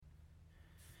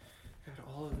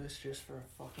all of this just for a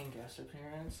fucking guest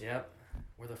appearance? Yep.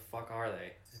 Where the fuck are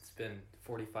they? It's been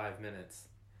 45 minutes.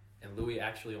 And Louis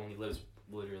actually only lives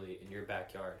literally in your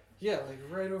backyard. Yeah, like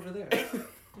right over there.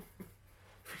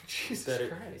 Jesus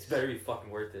Christ. It's better be fucking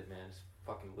worth it, man. It's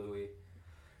fucking Louis.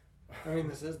 I mean,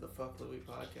 this is the Fuck Louis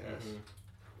podcast.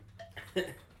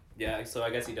 Mm-hmm. Yeah, so I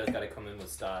guess he does gotta come in with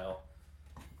style.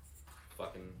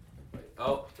 Fucking...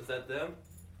 Oh, is that them?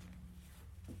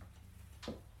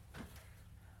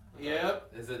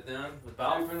 Yep. Is it them?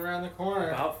 Moving around the corner.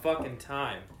 About fucking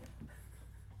time.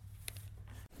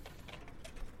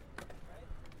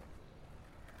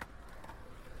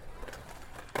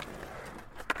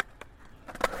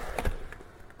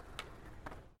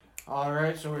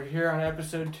 Alright, so we're here on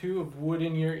episode 2 of Wood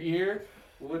in Your Ear.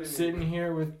 Sitting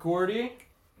here with Gordy.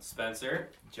 Spencer.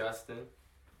 Justin.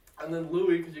 And then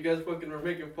Louis, because you guys fucking were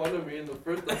making fun of me in the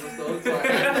first episode, so I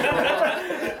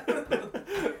had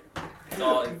to It's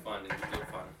all in fun. It's good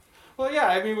fun. Well, yeah,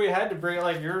 I mean, we had to bring,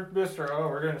 like, you're Mr. Oh,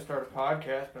 we're going to start a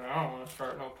podcast, but I don't want to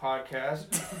start no podcast.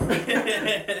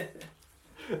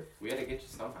 We had to get you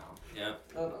somehow. Yeah.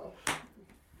 I don't know.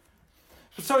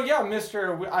 So, yeah,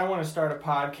 Mr. I want to start a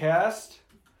podcast.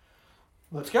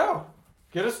 Let's go.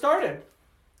 Get us started.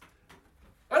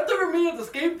 I never meet at the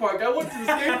skate park. I went to the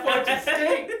skate park to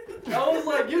skate. I was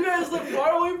like, you guys live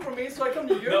far away from me, so I come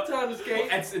to your town to skate.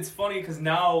 It's funny because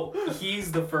now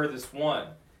he's the furthest one.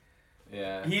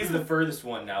 Yeah. He's the furthest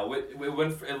one now. We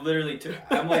went it literally took.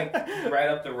 I'm like right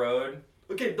up the road.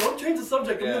 Okay, don't change the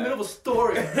subject. I'm in Yeah. the middle of a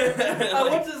story. I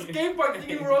went to the skate park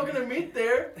thinking we were all gonna meet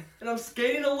there, and I'm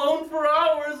skating alone for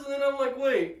hours, and then I'm like,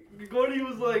 wait. Gordy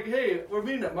was like, hey, we're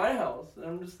meeting at my house. And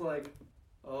I'm just like,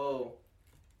 oh.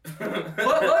 But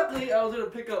luckily, I was there to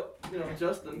pick up,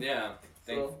 Justin. Yeah.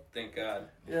 Thank God.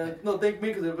 Yeah, no, thank me,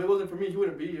 because if it wasn't for me, he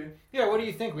wouldn't be here. Yeah, what do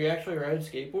you think? We actually ride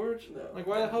skateboards? No. Like,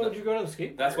 why the hell did you go to the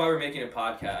skate park? That's why we're making a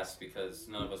podcast because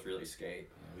none of us really skate.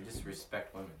 We just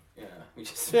respect women. Yeah. We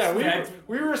just. Yeah, respect-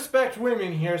 we respect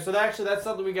women here, so that's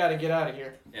something we got to get out of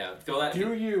here. Yeah. Feel that.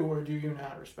 Do you or do you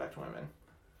not respect women?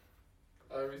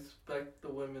 I respect the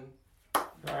women.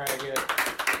 Alright, good.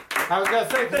 I was going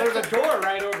to say, because there's a door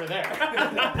right over there.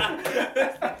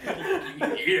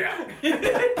 Yeah.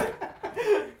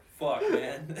 Fuck,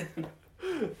 man.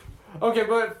 Okay,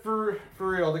 but for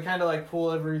real, to kind of like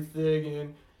pull everything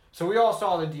in. So we all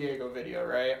saw the Diego video,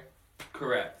 right?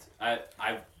 Correct. I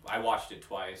watched it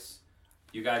twice.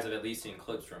 You guys have at least seen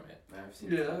clips from it. I've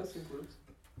seen Yeah, clips. that's includes.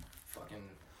 Fucking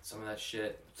some of that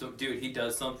shit. So, dude, he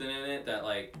does something in it that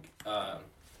like.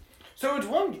 So it's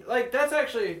one, like, that's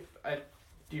actually,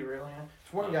 derailing it.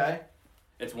 It's one guy.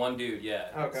 It's one dude, yeah.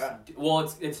 Okay.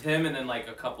 Well, it's him and then like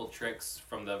a couple tricks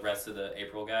from the rest of the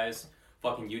April guys.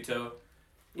 Fucking Yuto.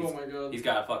 Oh my god. He's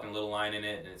got a fucking little line in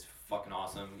it, and it's fucking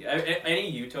awesome.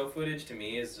 Any Yuto footage to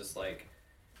me is just like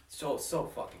so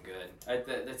fucking good.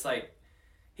 It's like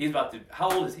he's about to. How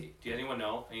old is he? Do anyone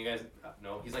know? And you guys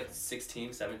know? He's like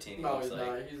 16, 17. He No, looks he's like.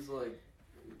 not. He's like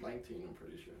 19, I'm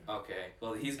pretty sure. Okay.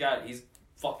 Well, he's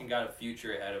fucking got a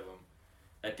future ahead of him.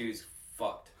 That dude's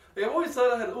fucked. Like, I've always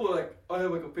thought I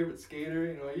have like a favorite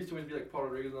skater. I used to always be like Paul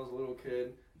Rodriguez when I was a little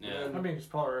kid. Yeah. And I mean, because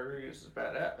Paul Rodriguez is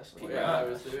badass. Like, yeah,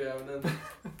 obviously, yeah. And then,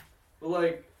 but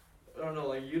like, I don't know,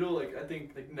 like Yuto, like I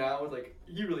think like now is like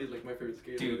he really is like my favorite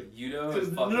skater. Dude, Yuto Because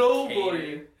is fucking nobody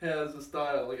hated. has a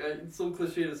style. Like it's so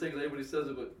cliche to say because everybody says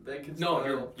it, but that kid's No,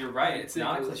 style. you're right. It's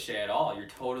not ridiculous. cliche at all. You're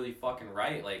totally fucking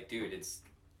right. Like, dude, it's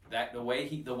that the way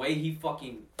he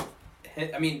fucking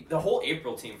hit. I mean, the whole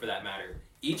April team for that matter.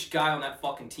 Each guy on that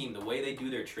fucking team, the way they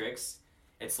do their tricks,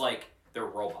 it's like they're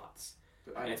robots.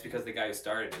 And it's because the guy who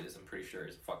started it is, I'm pretty sure,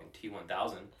 is fucking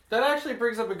T1000. That actually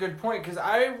brings up a good point, because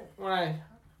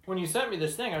when you sent me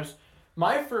this thing,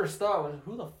 my first thought was,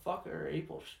 who the fuck are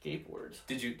April skateboards?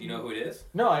 Do you know who it is?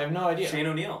 No, I have no idea. Shane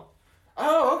O'Neill.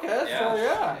 Oh, okay, that's Yeah.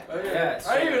 yeah. Oh,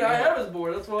 Yeah, I have his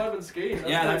board. That's why I've been skating.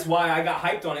 That's why I got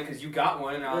hyped on it, because you got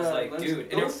one, and I was like,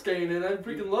 dude. I'm skating it. I'm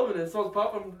freaking loving it. So it's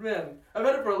popping, man. I've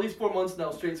had it for at least 4 months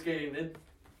now, straight skating. It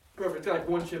perfect. It's got like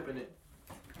one chip in it.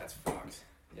 That's fucked.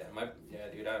 Yeah,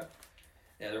 dude.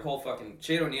 Their whole fucking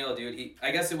Shane O'Neill, dude.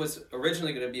 I guess it was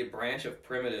originally going to be a branch of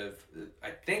Primitive.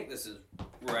 I think this is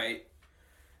right.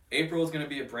 April is going to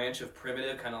be a branch of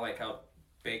Primitive, kind of like how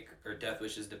Death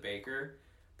Wishes to Baker.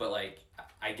 But like,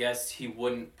 I guess he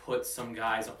wouldn't put some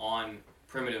guys on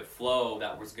Primitive Flow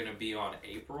that was going to be on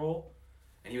April,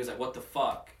 and he was like, "What the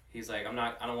fuck?" He's like,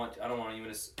 I don't want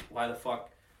even to. Why the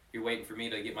fuck? You're waiting for me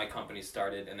to get my company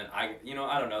started, and then I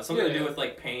don't know, something to do with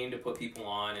like paying to put people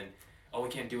on, and we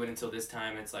can't do it until this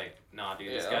time. It's like, nah,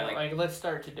 dude, this guy like let's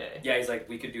start today. Yeah, he's like,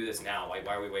 we could do this now. Like,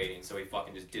 why are we waiting? So he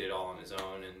fucking just did it all on his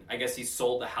own, and I guess he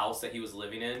sold the house that he was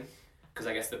living in because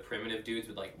I guess the primitive dudes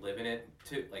would like live in it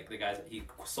too. Like the guys, he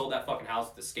sold that fucking house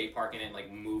with the skate park in it and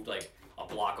like moved like a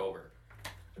block over.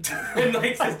 And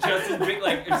like it's just as big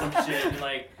like or some shit and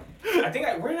like where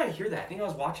did I hear that? I think I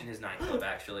was watching his nightclub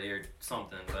actually or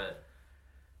something, but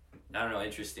I don't know,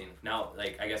 interesting. Now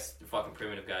like I guess the fucking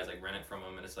primitive guys like rent it from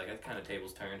him and it's like that kind of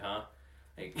tables turned, huh?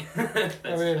 Like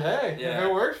I mean, hey, yeah. if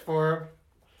it works for him.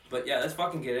 But yeah, let's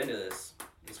fucking get into this.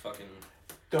 This fucking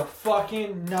The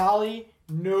fucking nollie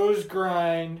nose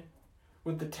grind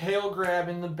with the tail grab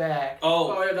in the back.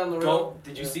 Oh yeah, down the road.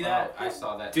 Did you see that? I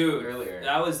saw that Dude, earlier.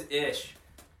 that was Ish.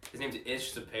 His name's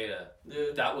Ish Cepeda. Yeah.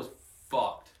 That was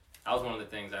fucked. That was one of the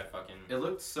things I fucking... It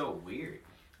looked so weird.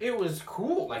 It was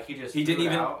cool. Like he just He didn't threw it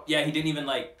even... out. Yeah, he didn't even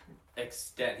like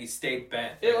extend. He stayed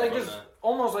bent. It like on just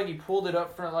almost like he pulled it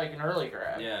up front like an early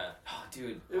grab. Yeah. Oh,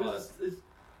 dude. It was it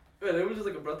was just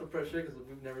like a breath of fresh air because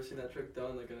we've never seen that trick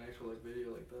done like an actual like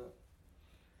video like that.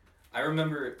 I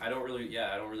remember, I don't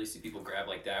really see people grab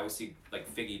like that. I would see like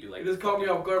Figgy do like... It just caught me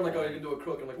off guard. I'm like, oh, you can do a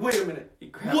crook. I'm like, wait a minute. He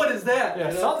grabbed What is that? Yeah,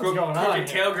 You know? something's going on. Crooked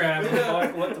tail here. grab.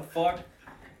 Yeah. What the fuck?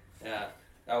 Yeah,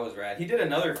 that was rad. He did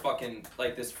another fucking,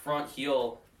 like, this front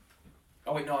heel.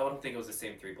 Oh, wait, no, I don't think it was the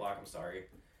same 3 block. I'm sorry.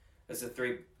 It's a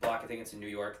 3 block. I think it's in New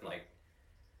York. And, like,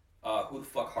 who the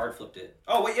fuck hard flipped it?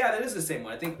 Oh, wait, yeah, that is the same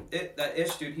one. I think that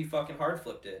Ish dude, he fucking hard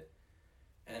flipped it.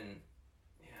 And,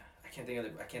 yeah, I can't think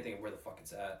of where the fuck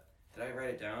it's at. Did I write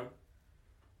it down?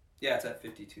 Yeah, it's at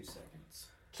 52 seconds.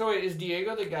 So wait, is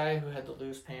Diego the guy who had the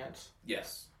loose pants?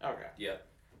 Yes. Okay. Yeah.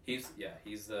 He's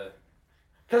the...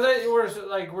 Because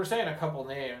we're saying a couple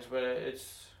names, but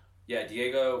it's... Yeah,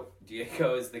 Diego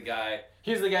is the guy...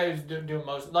 He's the guy who's doing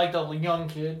most... Like the young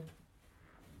kid.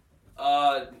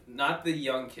 Not the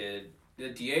young kid. The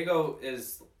Diego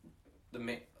is the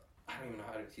main... I don't even know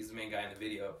how to... He's the main guy in the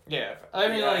video. Yeah. I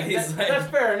mean, Yeah, like, he's like- that's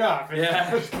fair enough.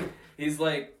 Yeah. He's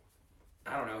like...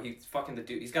 I don't know. He's fucking the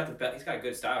dude. He's got a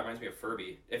good style. It reminds me of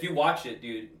Furby. If you watch it,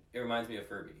 dude, it reminds me of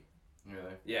Furby.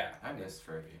 Really? Yeah. I miss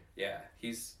Furby. Yeah.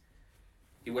 He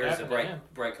wears a happened to him?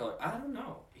 bright color. I don't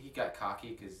know. He got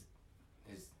cocky because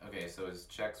his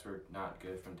checks were not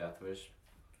good from Death Wish,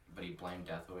 but he blamed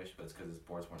Death Wish, but it's because his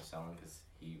boards weren't selling because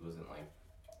he wasn't like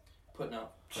Putting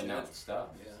out stuff.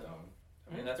 Yeah. So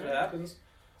I mean, that's what happens.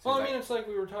 Well, I mean, it's like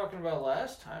we were talking about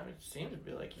last time. It seemed to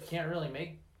be like you can't really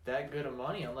make that good of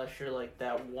money unless you're like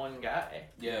that one guy.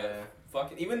 Yeah.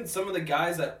 Fucking even some of the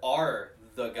guys that are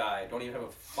the guy don't even have a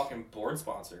fucking board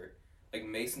sponsor. Like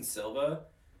Mason Silva.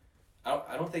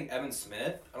 I don't think Evan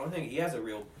Smith. I don't think he has a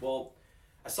real... Well,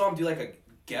 I saw him do like a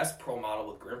guest pro model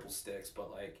with Grimple sticks,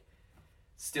 but like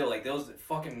still like those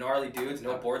fucking gnarly dudes,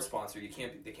 no board sponsor. They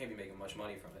can't be making much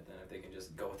money from it then if they can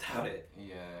just go without it.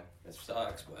 yeah, It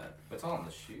sucks, but it's all in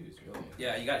the shoes, really.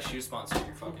 yeah, you got a shoe sponsor,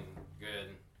 you're fucking good.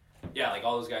 Yeah, like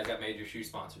all those guys got major shoe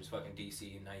sponsors, fucking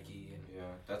DC and Nike and... Yeah,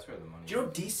 that's where the money. Do you know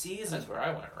DC is That's where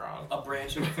I went wrong. a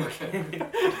branch of fucking...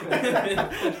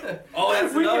 Oh,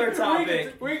 that's another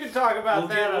topic. We can talk about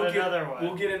that on another one.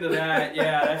 We'll get into that.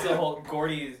 Yeah, that's a whole...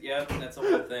 Gordy's... Yeah, that's a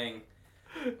whole thing.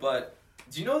 But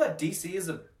do you know that DC is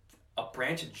a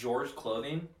branch of George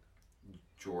Clothing?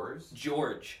 George?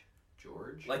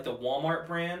 Like the Walmart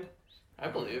brand? I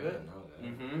believe I it. didn't know that.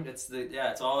 Mm-hmm.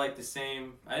 It's all like the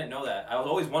same... I didn't know that. I was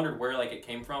always wondered where like it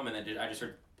came from, and then I just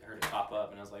heard it pop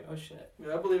up, and I was like, oh shit.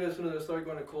 Yeah, I believe as soon as I started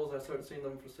going to Kohl's, I started seeing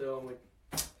them for sale. I'm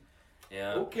like,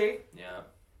 Yeah. okay. Yeah.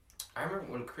 I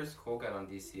remember when Chris Cole got on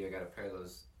DC, I got a pair of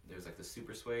those. There was like the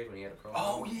Super Suede when he had a promo.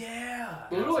 Oh yeah.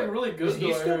 Those are like really good. Is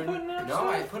he though, I still heard. putting out No, stuff?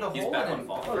 I put a He's hole back in on it.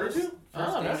 fall. Oh, did you?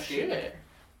 Oh, no day skating. shit.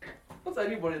 What's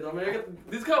anybody though? I mean,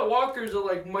 these kind of walkers are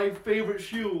like my favorite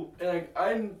shoe, and like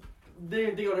I didn't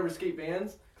think I'd ever skate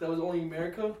Vans because I was only in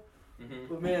America.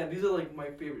 Mm-hmm. But man, these are like my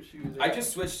favorite shoes. I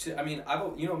just switched to. I mean,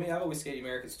 you know me. I've always skated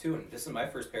Americas too, and this is my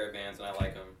first pair of Vans, and I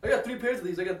like them. I got 3 pairs of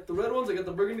these. I got the red ones, I got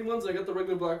the burgundy ones, I got the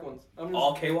regular black ones.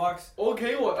 All K-Walks.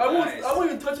 Okay, what? Nice. I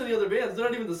won't even touch any other Vans. They're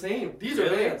not even the same. These are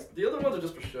Really? Vans. The other ones are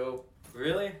just for show.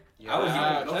 Really? Yeah, I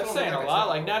would those That's don't saying look a like lot. a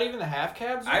Like, typical- not even the half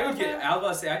cabs? I would are get. like I was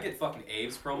about to say I'd get fucking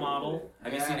Abe's Pro Model.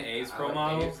 Have you seen Abe's I Pro like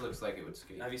Model? Abe's looks like it would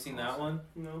skate. Have you seen that one?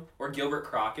 No. Or Gilbert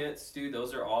Crockett's, dude.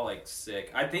 Those are all like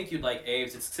sick. I think you'd like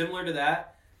Abe's. It's similar to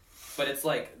that, but it's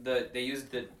like they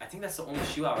used the. I think that's the only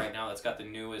shoe out right now that's got the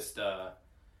newest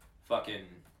fucking.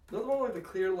 Those one like the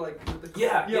clear like.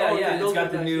 Yeah. okay, It's those got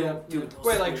look the nice, new yeah. dude.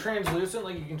 Wait, like translucent,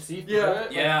 like you can see through Yeah. it?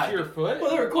 Like, Yeah. to your foot? Well,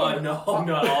 they were cool. No,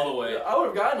 not all the way. Yeah, I would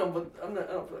have gotten them, but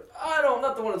I'm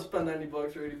not the one to spend $90 or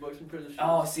 $80 on pairs of shoes.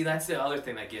 Oh, see, that's the other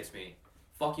thing that gets me.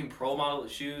 Fucking pro model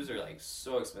shoes are like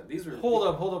so expensive. These are Hold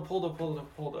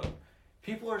up.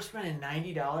 People are spending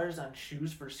 $90 on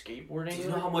shoes for skateboarding. Do you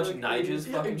know how much Nigel's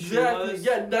yeah, fucking exactly. shoe was?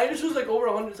 Yeah, Nigel's shoes like over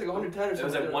 100. It's like 110 or It something.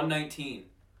 was at like that. 119.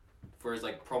 for his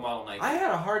like pro model Nike. I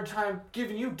had a hard time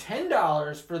giving you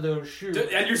 $10 for those shoes. Dude,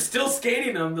 and you're still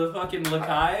skating them, the fucking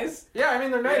Lakais. Yeah, I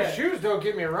mean they're nice Yeah. shoes. Don't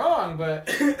get me wrong, but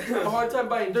I have a hard time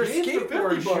buying they're jeans for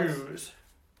skateboard $50. shoes.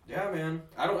 Yeah, man.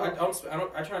 I try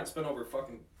not to spend over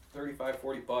fucking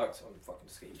 $35-40 on fucking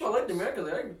skate shoes. I like the Americas.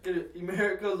 I can get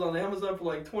Americas on Amazon for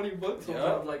like $20 sometimes.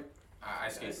 Yeah. Like, I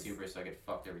skate super, so I get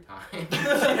fucked every time.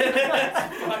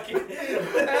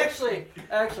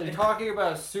 Actually, talking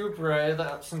about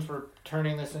Supra, since we're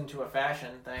turning this into a fashion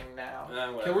thing now,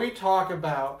 can we talk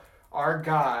about our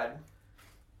god,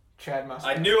 Chad Muska?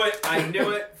 I knew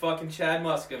it. Fucking Chad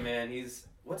Muska, man.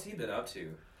 What's he been up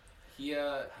to? He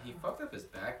fucked up his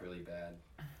back really bad.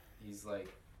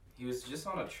 He was just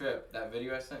on a trip. That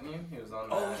video I sent you, he was on.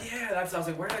 Oh yeah, I was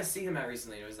like, where did I see him at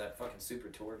recently? It was that fucking Super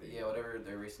Tour video. Yeah, whatever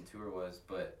their recent tour was.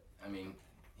 But I mean,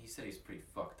 he said he's pretty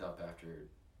fucked up after.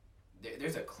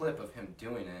 There's a clip of him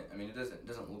doing it. I mean, it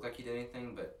doesn't look like he did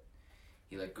anything, but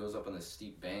he like goes up on this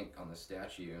steep bank on the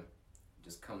statue,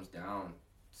 just comes down.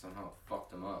 Somehow it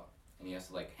fucked him up, and he has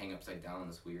to like hang upside down in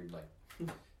this weird like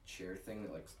chair thing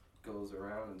that like goes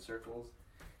around in circles.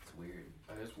 It's weird.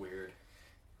 That is weird.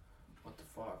 What the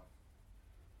fuck?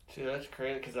 See, that's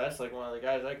crazy because that's like one of the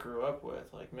guys I grew up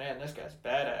with. Like, man, this guy's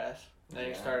badass. And then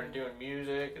he started doing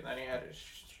music, and then he had his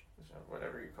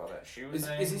whatever you call that shoe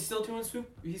thing. Is he still doing super?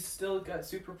 He's still got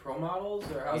super pro models,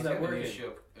 or how's He's that got a working? new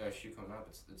shoe coming up.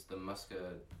 It's the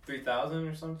Muska 3000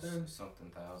 or something. something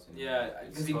thousand. Yeah,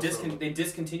 because they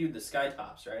discontinued the sky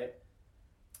tops, right?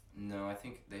 No, I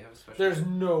think they have a special. There's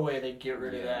no way they get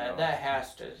rid of Yeah, that. no. That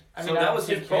has to. I So mean, that was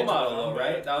his pro kids model, will though, know,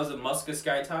 right? but- That was a Muska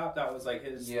sky top. That was like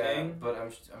his thing. But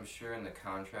I'm sure in the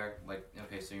contract, like,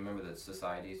 okay, so you remember the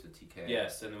societies with TK?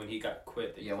 Yes, and when he got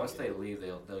quit, Once they leave,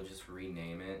 they'll just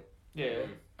rename it. Yeah.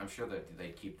 I'm sure that they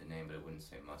keep the name, but it wouldn't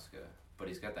say Muska. But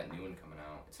he's got that new one coming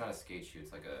out. It's not a skate shoe.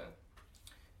 It's like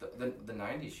the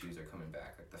 90s shoes are coming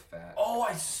back, like the fat. Oh,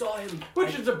 I saw him.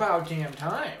 Which is about damn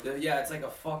time. Yeah, it's like a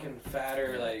fucking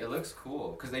fatter like. It looks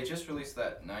cool because they just released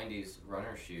that 90s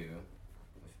runner shoe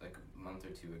like a month or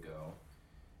two ago.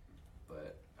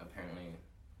 But apparently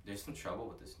there's some trouble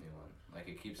with this new one. Like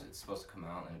it's supposed to come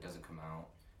out and it doesn't come out.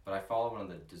 But I follow one of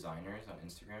the designers on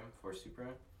Instagram for Supra,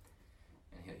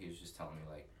 and he was just telling me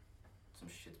like some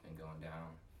shit's been going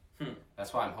down.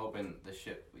 That's why I'm hoping the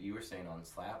shit you were saying on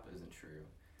Slap isn't true.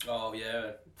 Oh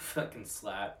yeah, fucking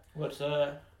Slap. What's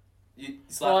Slap.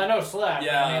 Well, I know Slap.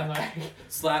 Yeah. I mean, like,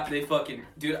 Slap, they fucking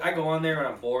dude. I go on there when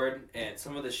I'm bored, and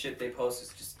some of the shit they post is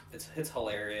just it's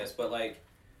hilarious. But like,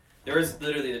 there was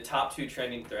literally the top 2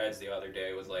 trending threads the other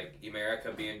day was like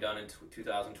America being done in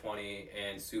 2020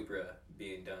 and Supra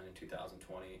being done in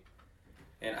 2020,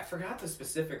 and I forgot the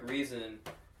specific reason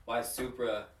why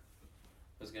Supra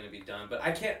was gonna be done. But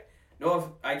I can't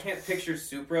picture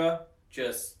Supra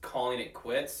just calling it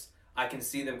quits. I can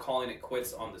see them calling it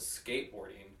quits on the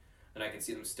skateboarding, and I can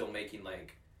see them still making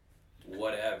like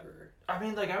whatever. I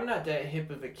mean, like, I'm not that hip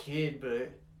of a kid,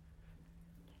 but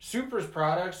Supra's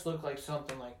products look like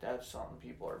something like that's something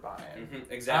people are buying.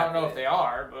 Exactly. I don't know if they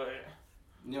are, but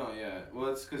No, yeah.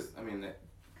 Well, it's because, I mean,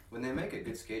 when they make a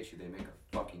good skate shoe, they make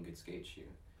a fucking good skate shoe.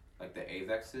 Like, the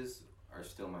Avexes are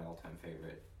still my all-time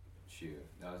favorite shoe.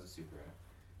 That was a Supra.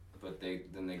 But they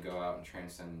go out and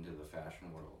transcend into the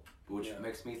fashion world. Which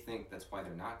makes me think that's why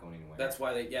they're not going anywhere. That's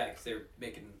why because they're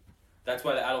making. That's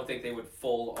why I don't think they would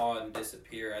full on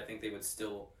disappear. I think they would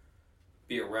still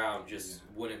be around, just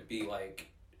wouldn't be like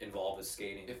involved with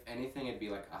skating. If anything, it'd be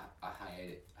like a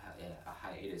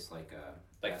hiatus like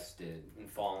Like Best did. and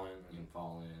Fallen. And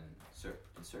Fallen. Did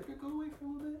Circa go away for a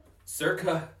little bit?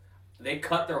 Circa, they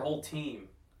cut their whole team.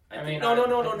 I mean, no.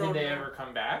 Did they ever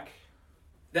come back?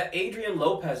 That Adrian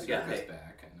Lopez guy. Circa's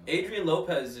back, I know. Adrian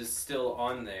Lopez is still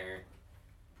on there.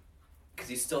 Because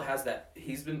he still has that.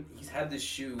 He's had this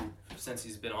shoe since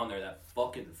he's been on there. That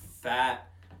fucking fat,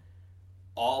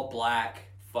 all black,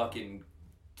 fucking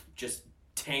just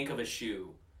tank of a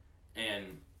shoe, and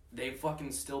they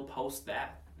fucking still post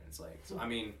that. And it's like, so I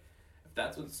mean, if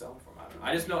that's what's selling for them, I don't know.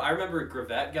 I just know I remember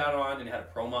Gravette got on and had a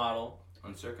pro model.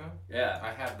 On Circa? Yeah,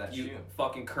 I have that shoe.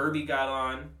 Fucking Kirby got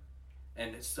on,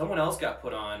 and someone else got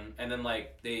put on, and then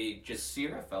like they just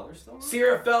Sierra Feller still on?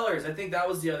 Sierra Fellers. I think that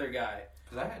was the other guy.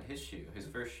 Because I had his shoe, his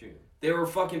first shoe. They were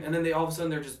fucking, and then they all of a sudden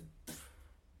they're just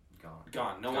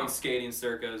Gone. No one's skating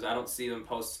Circas. I don't see them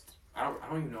post. I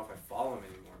don't even know if I follow them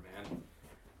anymore, man.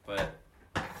 But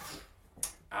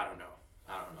I don't know.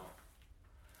 I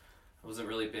wasn't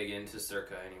really big into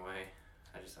Circa anyway.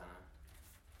 I just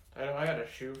I know I got a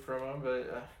shoe from him,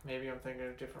 but maybe I'm thinking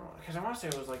of a different one. Because I want to say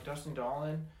it was like Dustin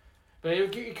Dollin. But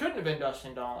it couldn't have been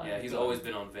Dustin Dollin. yeah. He's always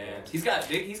been on Vans. He's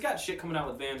got shit coming out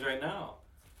with Vans right now,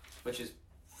 which is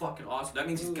fucking awesome. That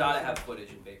means he's got to have footage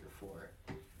in Baker 4.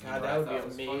 God, that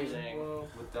would be amazing.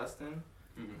 With Dustin,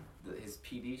 his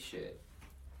PD shit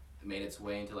made its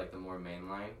way into like the more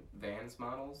mainline Vans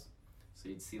models. So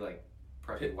you'd see like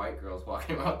preppy white girls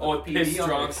walking out. With piss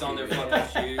drunks on their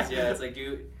fucking shoes. Yeah, it's like,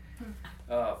 dude.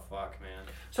 Oh fuck, man.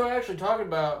 So actually talking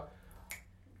about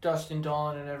Dustin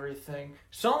Dollin and everything,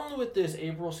 something with this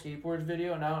April skateboards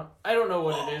video. Now I don't know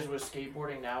what it is with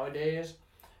skateboarding nowadays,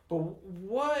 but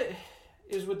what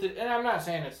is with the, and I'm not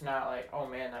saying it's not like, oh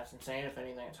man, that's insane. If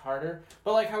anything, it's harder.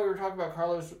 But like how we were talking about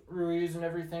Carlos Ruiz and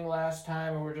everything last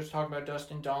time, and we were just talking about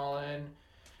Dustin Dollin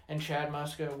and Chad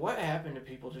Muska. What happened to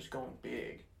people just going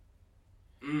big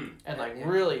and like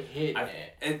really hitting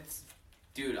it? It's,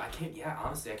 dude,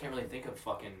 honestly, I can't really think of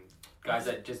fucking guys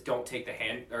that just don't take the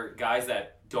hand, or guys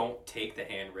that don't take the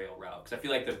handrail route. Because I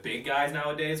feel like the big guys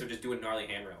nowadays are just doing gnarly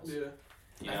handrails. Yeah.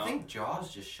 You know? I think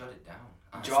Jaws just shut it down.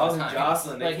 Jaws and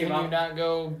Jocelyn, they like, came out.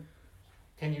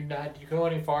 Can you not go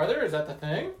any farther? Is that the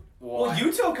thing? Well,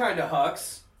 Yuto kind of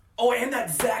hucks. Oh, and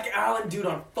that Zach Allen dude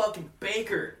on fucking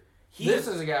Baker. This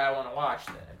is a guy I want to watch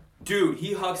then. Dude,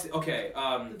 he hucks. Okay.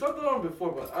 I talked about him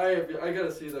before, but I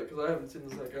gotta see that because I haven't seen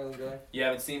the Zach Allen guy. You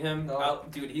haven't seen him? No.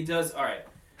 Dude, he does. All right.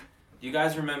 Do you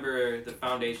guys remember the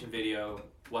Foundation video?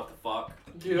 What the fuck?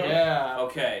 Yeah.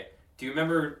 Okay. Do you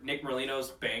remember Nick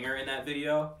Merlino's banger in that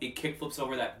video? He kickflips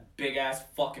over that big ass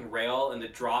fucking rail, and the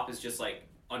drop is just like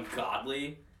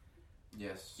ungodly.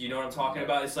 Yes. You know what I'm talking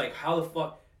about? It's like, how the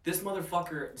fuck this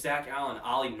motherfucker Zach Allen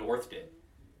ollie northed it.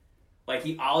 Like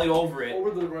he ollied over it,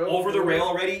 over the rail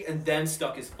already, and then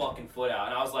stuck his fucking foot out.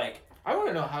 And I was like, I want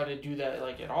to know how to do that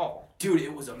like at all. Dude,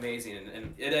 it was amazing.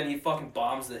 And then he fucking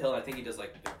bombs the hill. And I think he does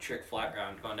like a trick flat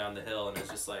ground going down the hill, and it's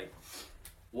just like,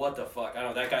 what the fuck? I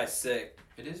don't know. That guy's sick.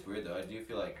 It is weird though. I do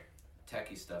feel like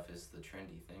techie stuff is the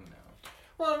trendy thing now.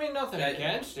 Well, I mean, nothing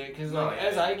against it, because like,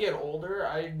 as I get older,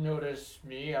 I notice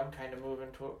I'm kind of moving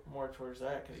more towards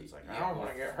that, because it's like, I don't want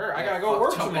to get hurt. I gotta go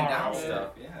work tomorrow. Down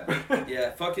stuff. Yeah.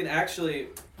 Yeah, fucking actually,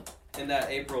 in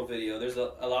that April video, there's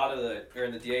a lot of or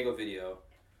in the Diego video,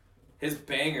 his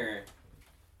banger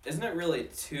isn't really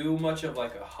too much of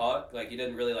like a hut. Like, he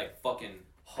doesn't really like fucking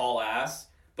haul ass,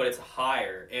 but it's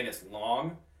higher, and it's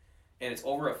long, and it's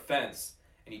over a fence,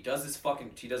 and he does a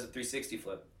 360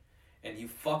 flip. And you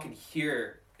fucking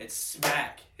hear it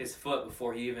smack his foot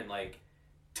before he even, like,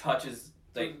 touches,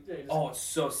 like, it's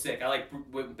so sick. I, like,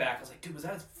 went back. I was like, dude, was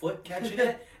that his foot catching it?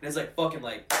 And it's, like, fucking,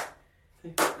 like,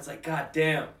 it's like, god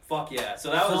damn, fuck yeah. So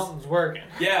that something's working.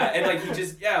 Yeah, and, like,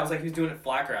 I was like, he was doing it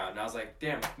flat ground. And I was like,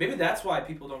 damn, maybe that's why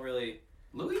people don't really.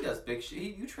 Louis does big shit.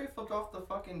 You tray flipped off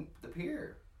the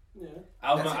pier. Yeah.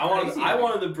 I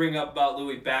wanted to bring up about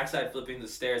Louis backside flipping the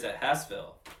stairs at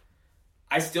Hessville.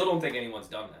 I still don't think anyone's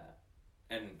done that.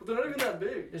 But they're not even that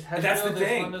big. That's the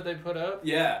thing. One that they put up.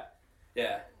 Yeah.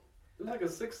 It's like a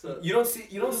 6 set. You don't see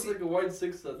like a wide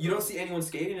 6 set. You don't see anyone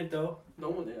skating it though. No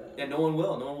one. Yeah. Yeah, no one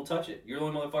will. No one will touch it. You're the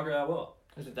only motherfucker that will.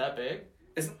 Is it that big?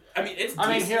 It's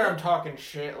here I'm talking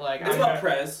shit like. It's about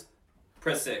Prez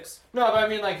 6. No, but I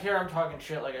mean like here I'm talking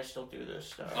shit like I still do this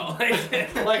stuff. Oh,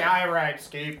 like I ride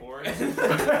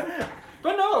skateboards.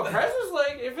 But no, Prez is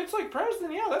like, if it's like Prez,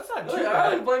 then yeah, that's not too bad. I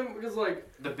don't blame because like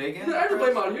the big end. I have to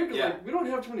blame out here because like we don't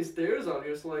have too many stairs out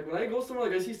here. So like when I go somewhere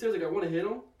like I see stairs, like I want to hit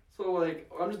them. So like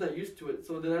I'm just not used to it.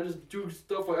 So then I just do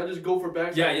stuff like I just go for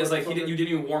backside. Yeah, it's like you didn't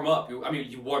even warm up.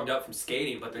 You warmed up from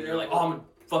skating, but then you're like, oh, I'm gonna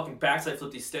fucking backside flip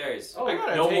these stairs. Oh, I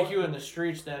gotta take you in the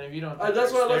streets then if you don't.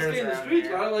 That's why I like skating in the streets.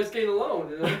 I don't like skating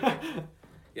alone. You know?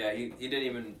 Yeah, he didn't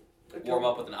even warm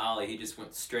up with an ollie. He just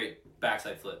went straight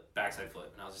backside flip, and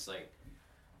I was just like,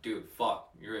 dude,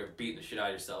 fuck, you're beating the shit out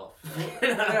of yourself.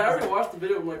 I already watched the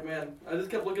video. I'm like, man, I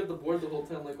just kept looking at the board the whole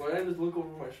time. Like, why didn't I just look over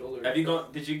my shoulder? Have you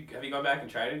gone back and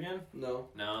tried it again? No.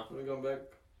 No. Have you gone back?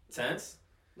 Since?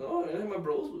 No, I didn't have my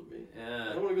bros with me. Yeah.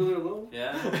 I don't want to go there alone.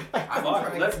 Yeah.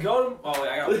 Fuck, let's go. Oh,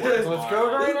 wait, I got work tomorrow. Let's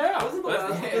go right now.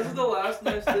 This is the last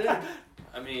nice day.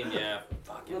 I mean, yeah.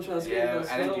 Fuck it. Yeah,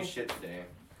 I didn't do shit today.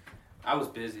 I was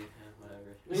busy.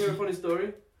 Whatever. You hear a funny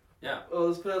story? Yeah.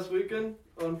 This past weekend,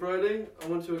 on Friday, I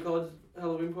went to a college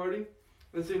Halloween party.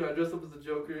 And so, I dressed up as a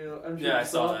Joker, I'm sure I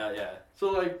saw that, yeah.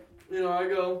 So, I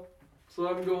go. So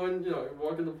I'm going, I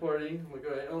walk in the party. I'm like,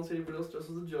 alright, I don't see anybody else dressed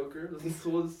as a Joker. This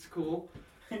is cool.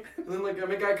 And then, I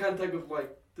make eye contact with,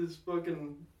 this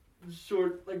fucking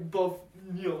short, buff,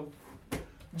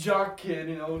 jock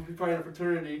kid, probably in a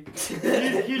fraternity.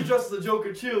 He's dressed as a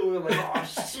Joker too, and I'm like, oh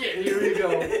shit, here we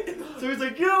go. So he's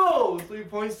like, yo! So he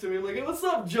points to me, I'm like, hey, what's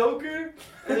up, Joker?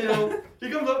 And, he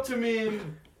comes up to me,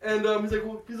 and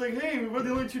he's like, hey, we're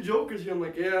the only 2 Jokers here. I'm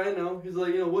like, yeah, I know. He's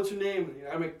like, what's your name? And,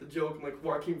 I make the joke, I'm like,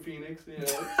 Joaquin Phoenix,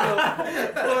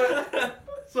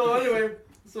 So anyway,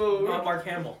 So Not Mark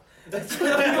Hamill. So like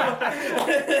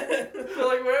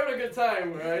we're having a good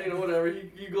time, right? You know, whatever.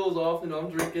 He goes off,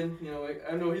 I'm drinking.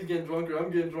 I know he's getting drunker.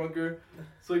 I'm getting drunker.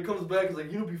 So he comes back. He's like,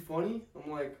 it'd be funny. I'm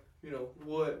like,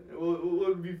 what? What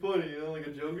would be funny? Like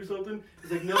a joke or something?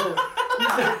 He's like, no.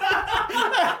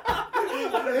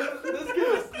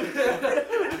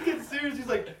 This kid's serious.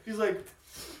 He's like,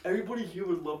 everybody here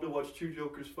would love to watch two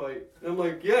Jokers fight. And I'm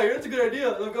like, yeah, that's a good idea.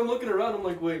 Like I'm looking around. I'm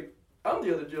like, wait. I'm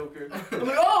the other Joker. I'm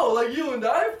like, oh, like you and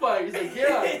I fight. He's like,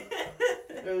 yeah.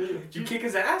 Did you kick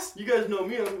his ass? You guys know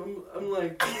me. I'm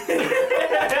like,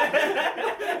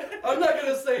 I'm not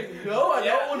gonna say no. I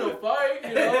don't want to fight.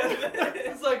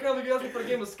 It's like kind of like you asked me for a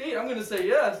game of skate. I'm gonna say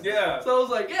yes. Yeah. So I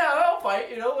was like, yeah, I'll fight.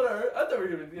 Whatever. I thought we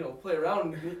were gonna, play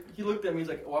around. And he looked at me. He's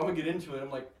like, well, I'm gonna get into it. I'm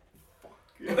like, fuck.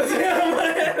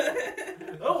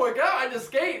 Don't work out. I just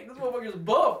skate. This motherfucker's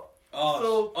buff.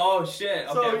 Oh shit.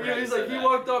 Okay, So he's like, he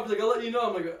walked up. He's like, I'll let you know.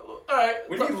 I'm like, all right.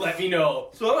 When do you let me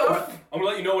know? So I'm gonna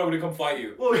let you know when I'm gonna come fight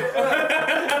you. Well,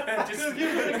 because he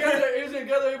was gonna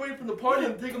gather everybody from the party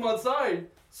and take them outside.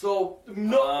 So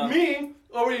me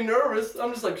already nervous.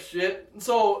 I'm just like shit.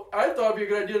 So I thought it'd be a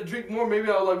good idea to drink more. Maybe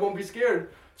I won't be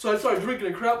scared. So I started drinking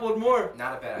a crap load more.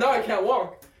 Not a bad Now idea. I can't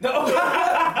walk. No.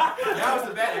 That was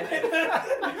a bad idea.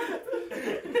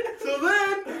 So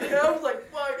then I was like,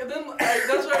 fuck. And then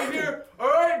that's why I hear, all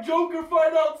right, Joker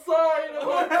fight outside. I'm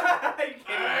like, all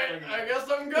right, I guess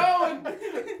I'm going.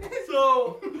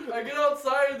 So I get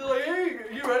outside and they're like, hey,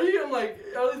 you ready? I'm like,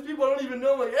 all these people I don't even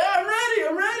know. I'm like, yeah, I'm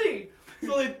ready.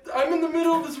 So I'm in the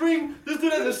middle of this ring. This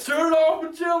dude has his shirt off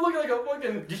and shit. I'm looking like a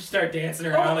fucking. You start dancing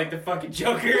around like the fucking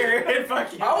Joker and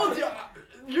fucking.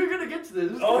 You're gonna get to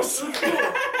this. Shit. I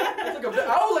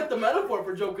was like the metaphor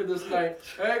for Joker this night.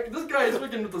 Right? This guy is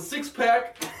freaking with a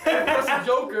 6-pack, that's a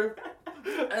Joker,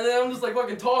 and then I'm just like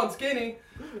fucking tall and skinny,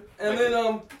 and then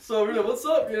so we're like, what's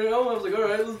up? I was like, all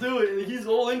right, let's do it, and he's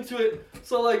all into it.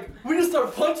 So like we just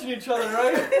start punching each other,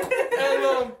 right?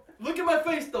 And look at my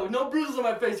face though, no bruises on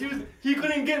my face. He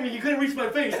couldn't get me. He couldn't reach my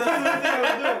face. That's the thing I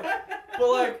was doing. But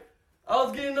like I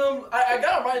was getting I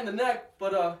got him right in the neck,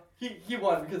 but He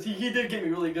won because he did get me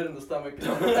really good in the stomach, and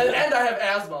I have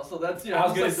asthma, so that's I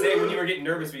was gonna say when you were getting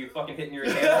nervous, were you fucking hitting your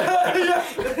hand? Yeah.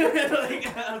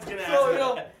 I was gonna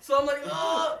ask. So I'm like,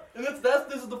 and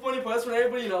this is the funny part. That's when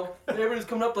everybody, everybody's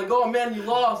coming up like, oh man, you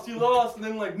lost, and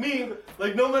then like me,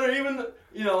 like no matter even the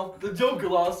Joker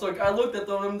lost. So like I looked at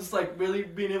them and I'm just like really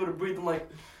being able to breathe. I'm like,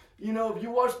 if you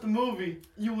watched the movie,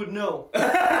 you would know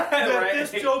that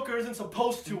this Joker isn't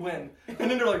supposed to win. And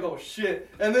then they're like, oh shit.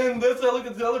 And then I look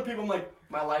at the other people, I'm like,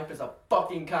 my life is a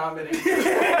fucking comedy.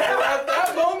 At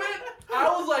that moment, I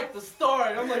was like the star.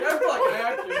 And I'm like, I feel like an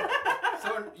actor.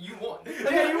 So you won.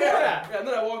 Yeah, and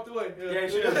then I walked away. Yeah, you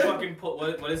should have fucking put.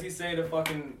 What does he say to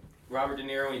fucking Robert De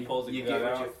Niro when he pulls the You gun get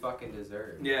what out? you fucking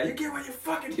deserve. Yeah, you get what you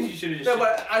fucking. You should have just. Yeah,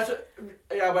 but I should.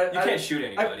 Yeah, but you can't shoot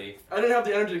anybody. I didn't have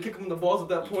the energy to kick him in the balls at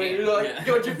that point. can't, Like, yeah.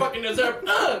 get what you fucking deserve.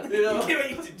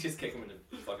 Just kick him in the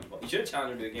fucking ball. You should have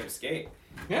challenged him to a game of skate.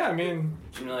 Yeah, I mean,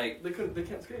 You know, like, They can't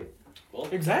skate. well,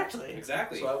 exactly.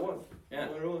 exactly. So I won. Yeah.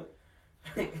 No matter what.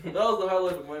 That was the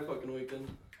highlight of my fucking weekend.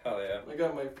 Hell yeah. I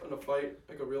got in a fight,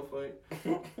 like a real fight.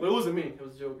 But it wasn't me. It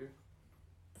was Joker.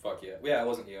 Fuck yeah. Yeah, it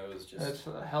wasn't you. It was just. That's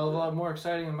a hell of a lot more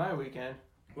exciting than my weekend.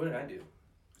 What did I do?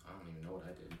 I don't even know what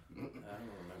I did. I don't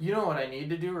remember. You know what I need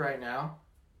to do right now?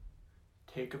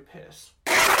 Take a piss.